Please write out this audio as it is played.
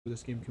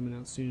This game coming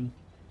out soon.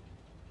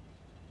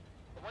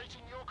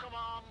 Awaiting your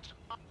command.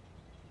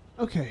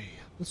 Okay,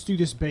 let's do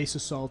this base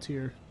assault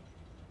here.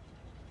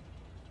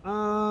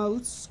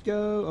 Let's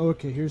go. Oh,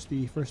 okay, here's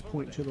the first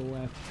point to the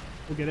left.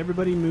 We'll get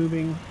everybody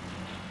moving.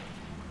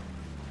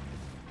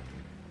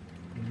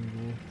 And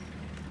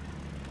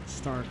we'll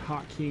start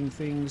hotkeying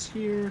things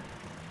here.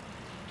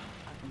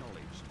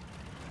 Acknowledged.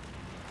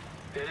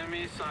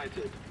 Enemy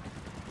sighted.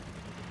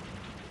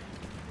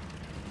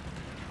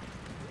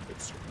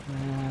 Let's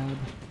grab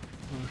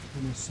our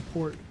kind of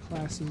support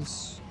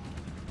classes.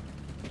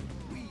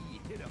 We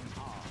hit him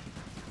hard.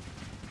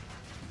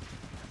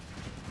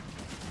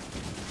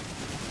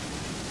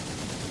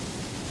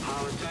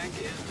 Our tank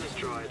is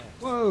destroyed.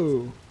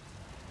 Whoa!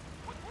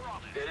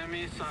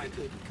 Enemy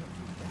sighted.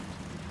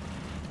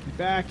 Be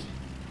back.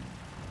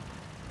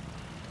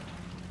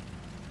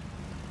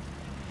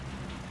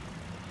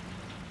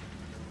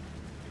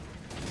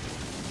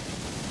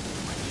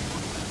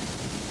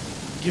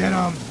 Get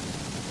him!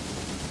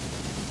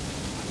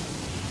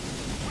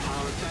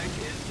 Our tank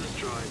is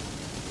destroyed.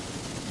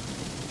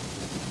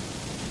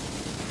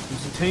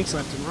 There's the tanks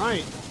left and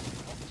right.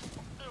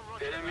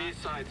 Enemy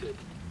sighted.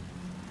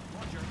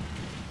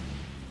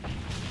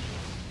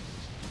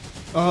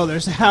 Oh,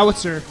 there's a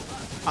howitzer.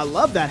 I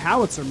love that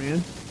howitzer,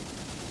 man.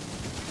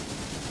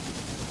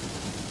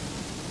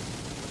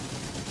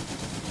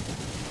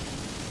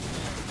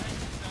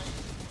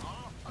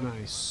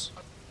 Nice.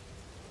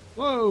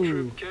 Whoa!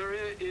 Troop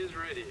carrier is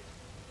ready.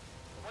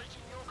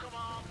 Awaiting your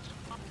command.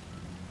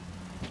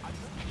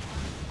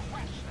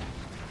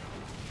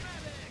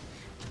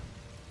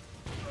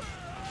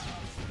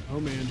 Oh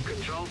man.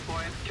 Control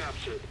point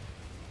captured.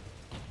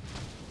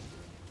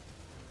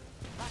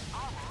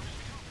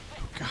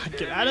 God,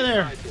 get out of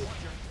there!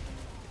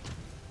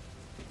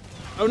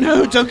 Oh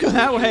no, don't go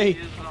that way!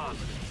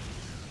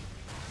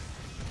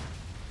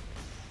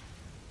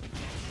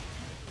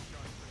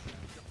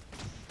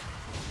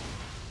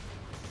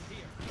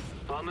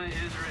 Bomber is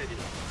ready.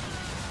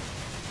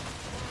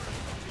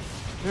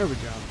 There we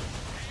go.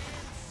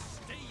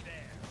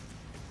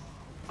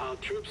 Our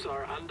troops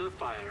are under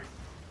fire.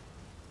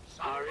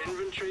 Our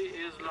inventory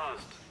is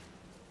lost.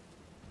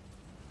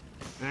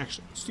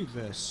 Actually, let's do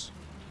this.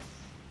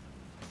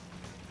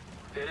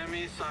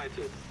 Enemy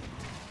sighted.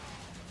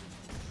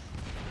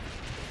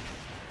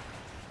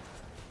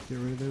 Get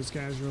rid of those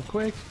guys real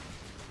quick.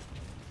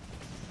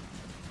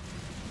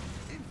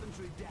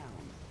 Infantry down.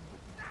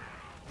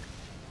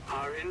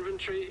 Our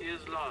inventory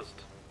is lost.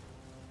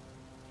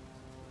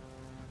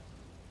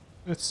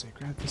 Let's see,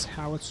 grab this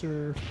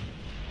howitzer.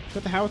 Is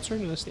that the howitzer?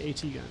 No, that's the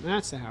AT gun.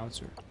 That's the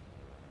howitzer.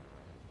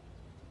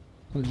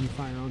 Plunging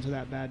fire onto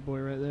that bad boy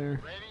right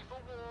there. Ready for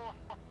war.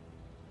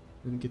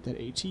 And get that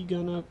AT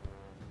gun up.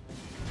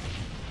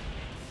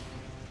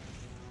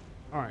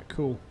 Alright,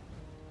 cool.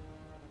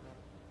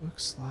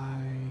 Looks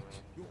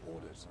like Your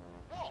orders.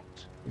 What?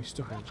 we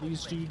still have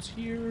these dudes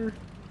here.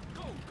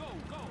 Go, go,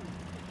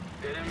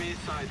 go. Enemy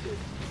sighted.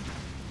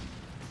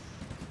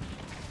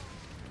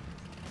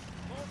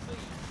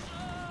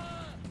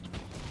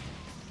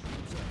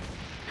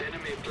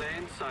 Enemy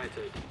plane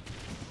sighted.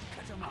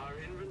 Our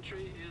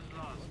inventory is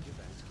lost.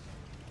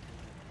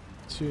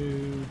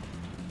 To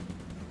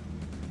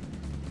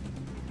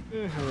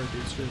how are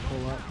dudes here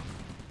pull up?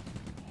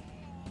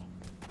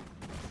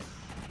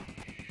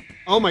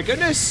 Oh my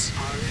goodness!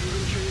 Our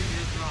inventory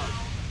is lost.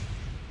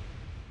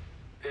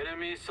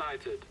 Enemy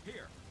sighted.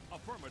 Here,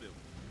 affirmative.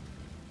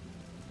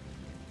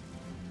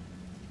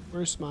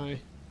 Where's my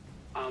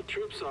Our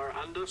troops are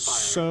under fire.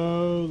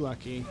 so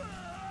lucky?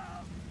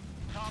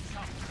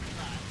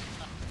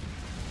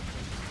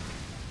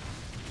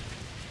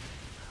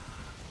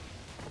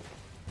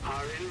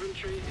 Our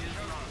inventory is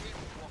lost.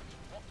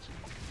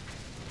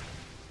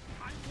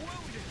 I'm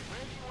wounded. Where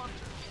do you want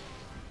it?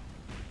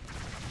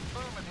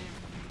 Affirmative.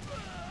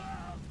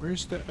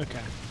 Where's the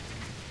okay?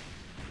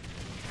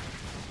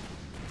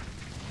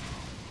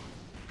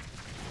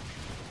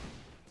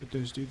 Put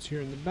those dudes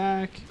here in the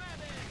back.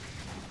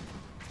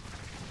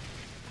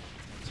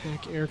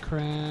 Attack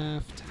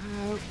aircraft.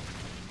 Oh,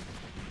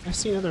 I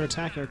see another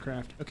attack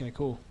aircraft. Okay,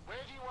 cool. Where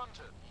do you want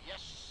it?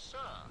 Yes, sir.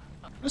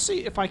 Let's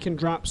see if I can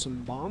drop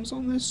some bombs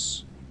on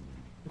this.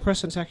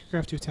 Request an attack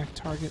aircraft to attack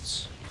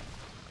targets.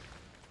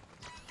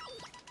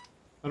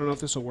 I don't know if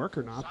this will work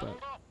or not, but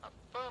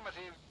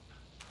Affirmative.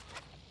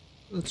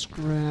 let's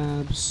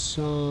grab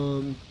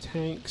some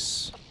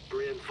tanks.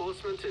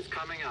 Reinforcement is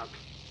coming up.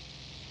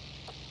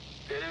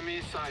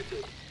 Enemy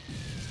sighted.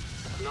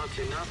 Not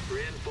enough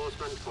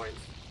reinforcement points.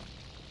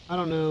 I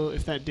don't know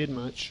if that did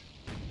much.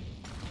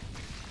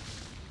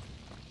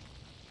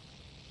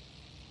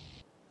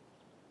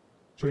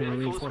 Sure, my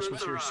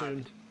reinforcements here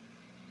soon.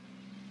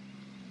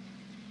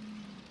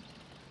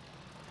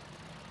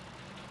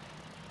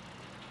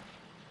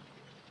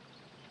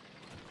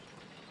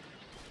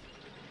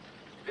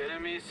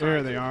 Enemy sighted.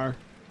 There they are.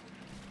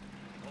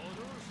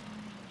 Orders.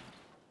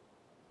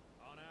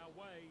 On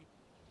our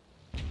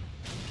way.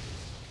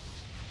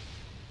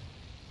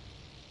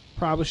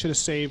 Probably should have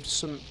saved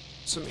some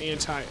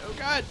anti. Oh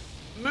God,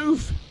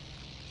 move!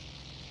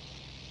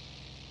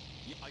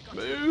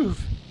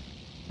 Move!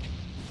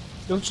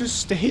 Don't just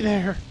stay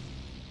there.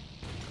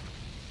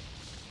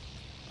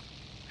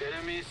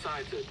 Enemy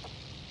sighted.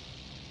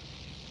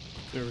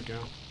 There we go.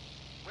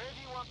 Where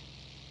do you want?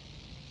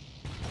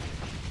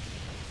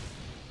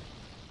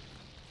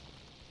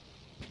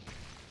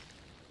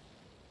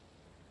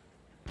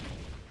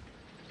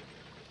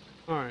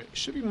 Alright,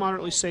 should be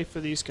moderately safe for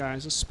these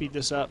guys. Let's speed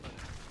this up.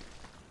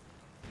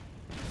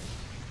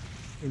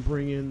 And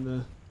bring in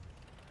the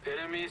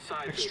Enemy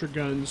sighted. extra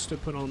guns to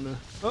put on the...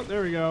 Oh,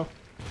 there we go.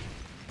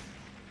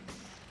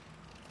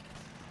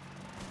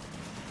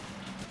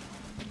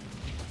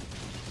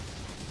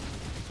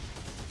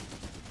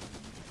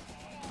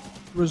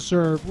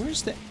 Reserve.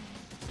 Where's the...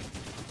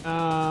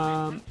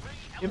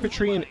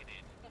 infantry and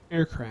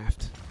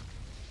aircraft.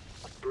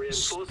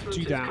 Reinforcements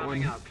do is that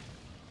coming one. up.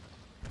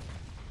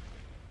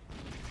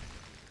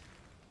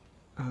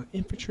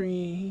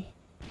 Infantry...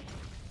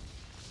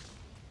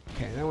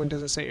 Okay, that one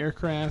doesn't say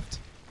aircraft.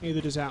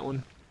 Neither does that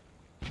one.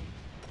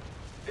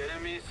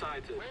 Enemy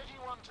sighted. Where do you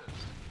want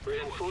us?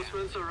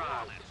 Reinforcements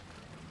arrived.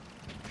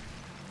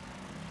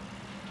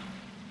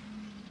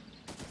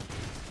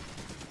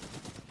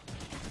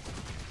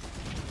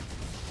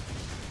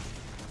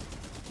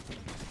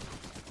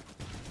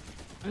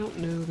 I don't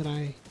know that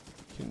I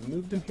can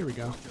move them. Here we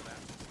go.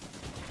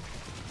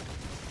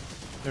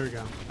 There we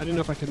go. I didn't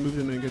know if I could move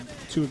them in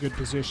to a good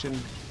position.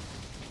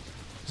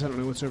 Because I don't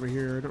know what's over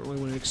here. I don't really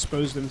want to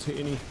expose them to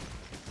any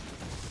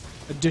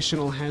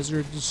additional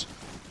hazards.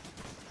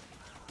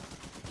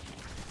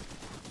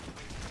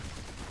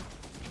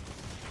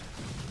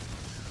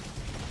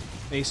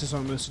 Base is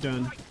almost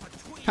done.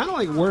 Kind of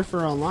like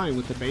Warfare Online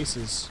with the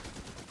bases.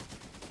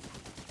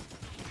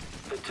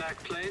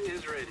 Attack plane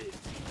is ready.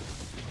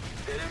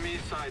 Enemy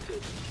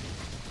sighted.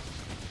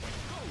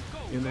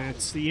 And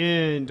that's the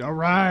end. All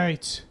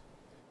right.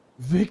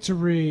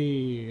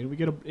 Victory. And we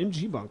get an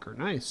MG bunker.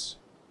 Nice.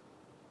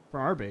 For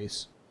our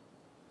base.